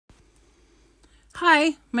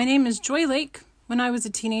Hi, my name is Joy Lake. When I was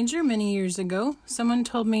a teenager many years ago, someone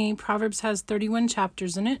told me Proverbs has 31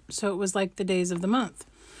 chapters in it, so it was like the days of the month.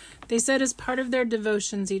 They said as part of their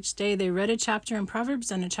devotions each day, they read a chapter in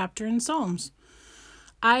Proverbs and a chapter in Psalms.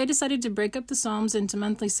 I decided to break up the Psalms into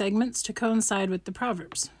monthly segments to coincide with the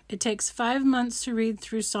Proverbs. It takes 5 months to read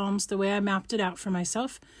through Psalms the way I mapped it out for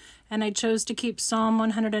myself, and I chose to keep Psalm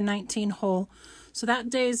 119 whole, so that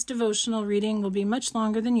day's devotional reading will be much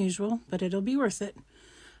longer than usual, but it'll be worth it.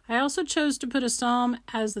 I also chose to put a psalm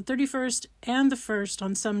as the 31st and the 1st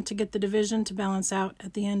on some to get the division to balance out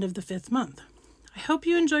at the end of the 5th month. I hope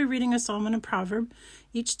you enjoy reading a psalm and a proverb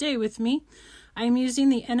each day with me. I am using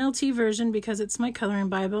the NLT version because it's my coloring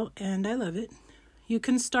Bible and I love it. You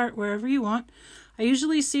can start wherever you want. I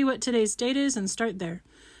usually see what today's date is and start there.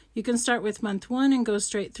 You can start with month 1 and go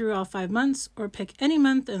straight through all 5 months, or pick any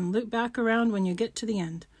month and loop back around when you get to the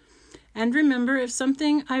end. And remember, if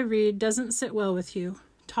something I read doesn't sit well with you,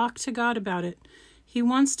 talk to God about it. He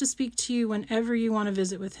wants to speak to you whenever you want to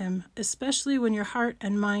visit with him, especially when your heart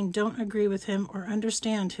and mind don't agree with him or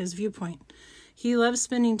understand his viewpoint. He loves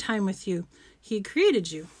spending time with you. He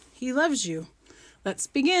created you. He loves you. Let's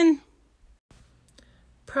begin.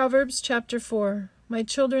 Proverbs chapter 4. My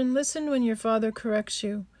children, listen when your father corrects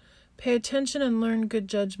you. Pay attention and learn good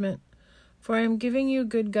judgment, for I am giving you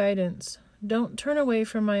good guidance. Don't turn away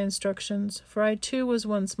from my instructions, for I too was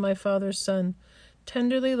once my father's son,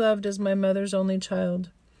 tenderly loved as my mother's only child.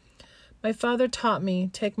 My father taught me,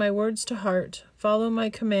 take my words to heart, follow my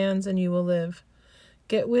commands, and you will live.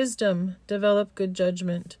 Get wisdom, develop good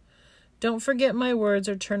judgment. Don't forget my words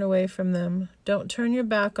or turn away from them. Don't turn your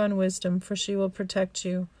back on wisdom, for she will protect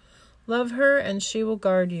you. Love her, and she will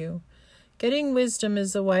guard you. Getting wisdom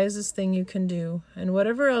is the wisest thing you can do, and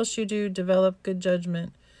whatever else you do, develop good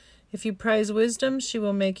judgment. If you prize wisdom, she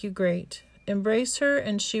will make you great. Embrace her,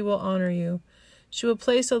 and she will honor you. She will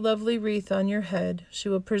place a lovely wreath on your head. She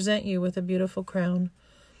will present you with a beautiful crown.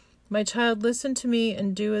 My child, listen to me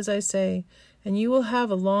and do as I say, and you will have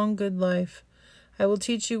a long, good life. I will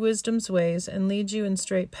teach you wisdom's ways and lead you in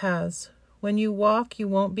straight paths. When you walk, you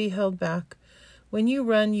won't be held back. When you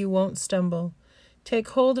run, you won't stumble. Take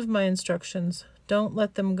hold of my instructions. Don't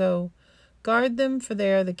let them go. Guard them, for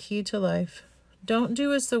they are the key to life. Don't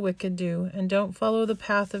do as the wicked do, and don't follow the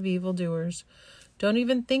path of evildoers. Don't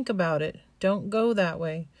even think about it. Don't go that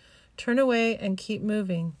way. Turn away and keep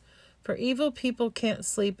moving. For evil people can't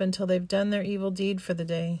sleep until they've done their evil deed for the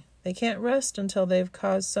day. They can't rest until they've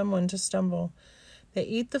caused someone to stumble. They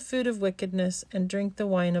eat the food of wickedness and drink the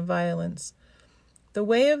wine of violence. The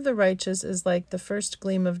way of the righteous is like the first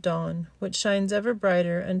gleam of dawn, which shines ever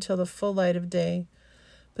brighter until the full light of day.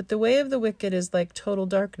 But the way of the wicked is like total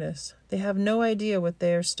darkness. They have no idea what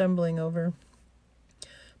they are stumbling over.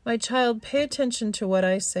 My child, pay attention to what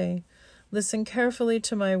I say. Listen carefully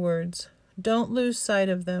to my words. Don't lose sight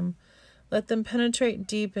of them. Let them penetrate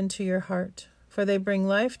deep into your heart, for they bring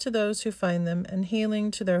life to those who find them and healing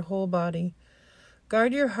to their whole body.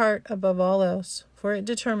 Guard your heart above all else, for it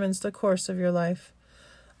determines the course of your life.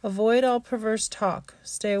 Avoid all perverse talk.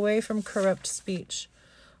 Stay away from corrupt speech.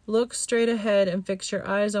 Look straight ahead and fix your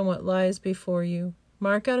eyes on what lies before you.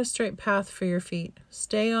 Mark out a straight path for your feet.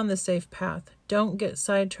 Stay on the safe path. Don't get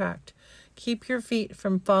sidetracked. Keep your feet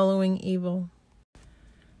from following evil.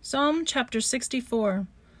 Psalm chapter 64.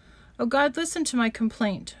 O God, listen to my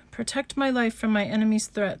complaint. Protect my life from my enemies'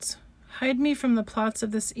 threats. Hide me from the plots of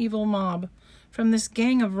this evil mob, from this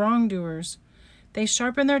gang of wrongdoers. They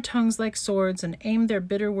sharpen their tongues like swords and aim their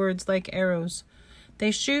bitter words like arrows.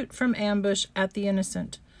 They shoot from ambush at the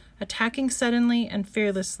innocent, attacking suddenly and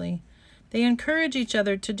fearlessly. They encourage each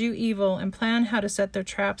other to do evil and plan how to set their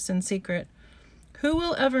traps in secret. Who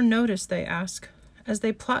will ever notice, they ask. As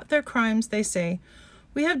they plot their crimes, they say,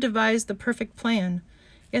 we have devised the perfect plan.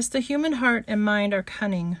 Yes, the human heart and mind are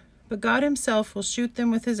cunning, but God himself will shoot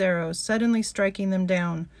them with his arrows, suddenly striking them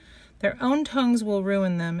down. Their own tongues will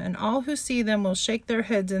ruin them, and all who see them will shake their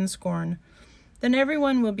heads in scorn. Then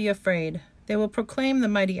everyone will be afraid. They will proclaim the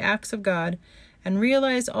mighty acts of God and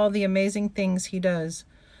realize all the amazing things he does.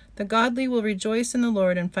 The godly will rejoice in the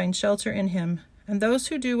Lord and find shelter in him, and those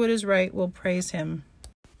who do what is right will praise him.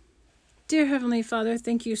 Dear Heavenly Father,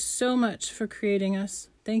 thank you so much for creating us.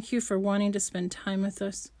 Thank you for wanting to spend time with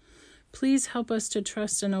us. Please help us to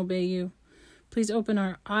trust and obey you. Please open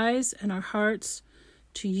our eyes and our hearts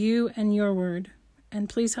to you and your word. And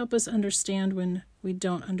please help us understand when we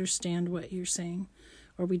don't understand what you're saying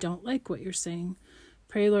or we don't like what you're saying.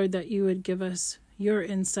 Pray, Lord, that you would give us your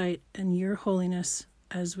insight and your holiness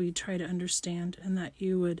as we try to understand, and that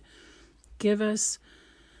you would give us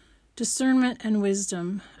discernment and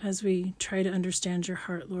wisdom as we try to understand your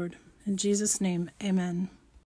heart, Lord. In Jesus' name, amen.